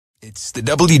It's the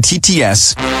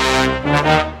WTTS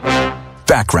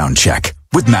Background Check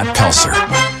with Matt Pelser.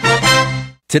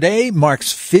 Today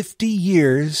marks 50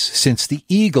 years since the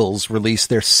Eagles released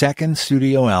their second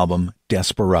studio album,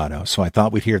 Desperado, so I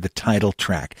thought we'd hear the title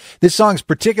track. This song's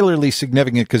particularly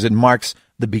significant because it marks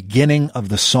the beginning of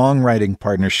the songwriting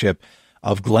partnership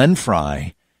of Glenn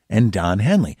Frey and Don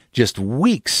Henley. Just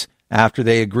weeks after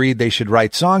they agreed they should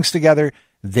write songs together,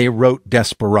 they wrote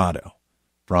Desperado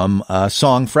from a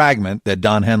song fragment that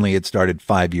Don Henley had started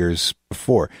 5 years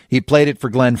before. He played it for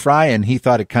Glenn Frey, and he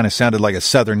thought it kind of sounded like a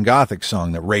Southern Gothic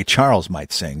song that Ray Charles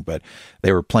might sing, but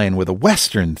they were playing with a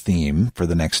Western theme for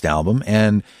the next album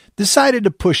and decided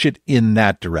to push it in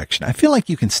that direction. I feel like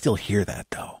you can still hear that,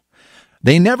 though.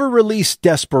 They never released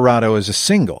Desperado as a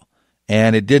single,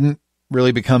 and it didn't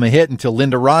really become a hit until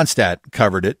Linda Ronstadt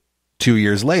covered it 2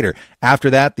 years later. After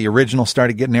that, the original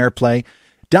started getting airplay.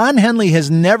 Don Henley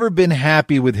has never been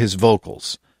happy with his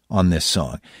vocals on this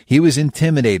song. He was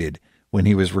intimidated when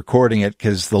he was recording it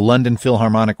because the London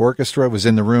Philharmonic Orchestra was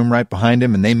in the room right behind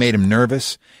him, and they made him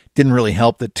nervous. Didn't really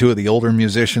help that two of the older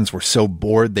musicians were so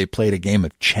bored they played a game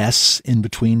of chess in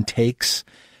between takes.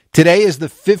 Today is the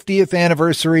 50th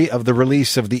anniversary of the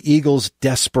release of the Eagles'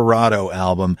 Desperado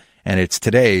album, and it's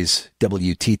today's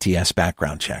WTTS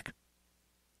Background Check.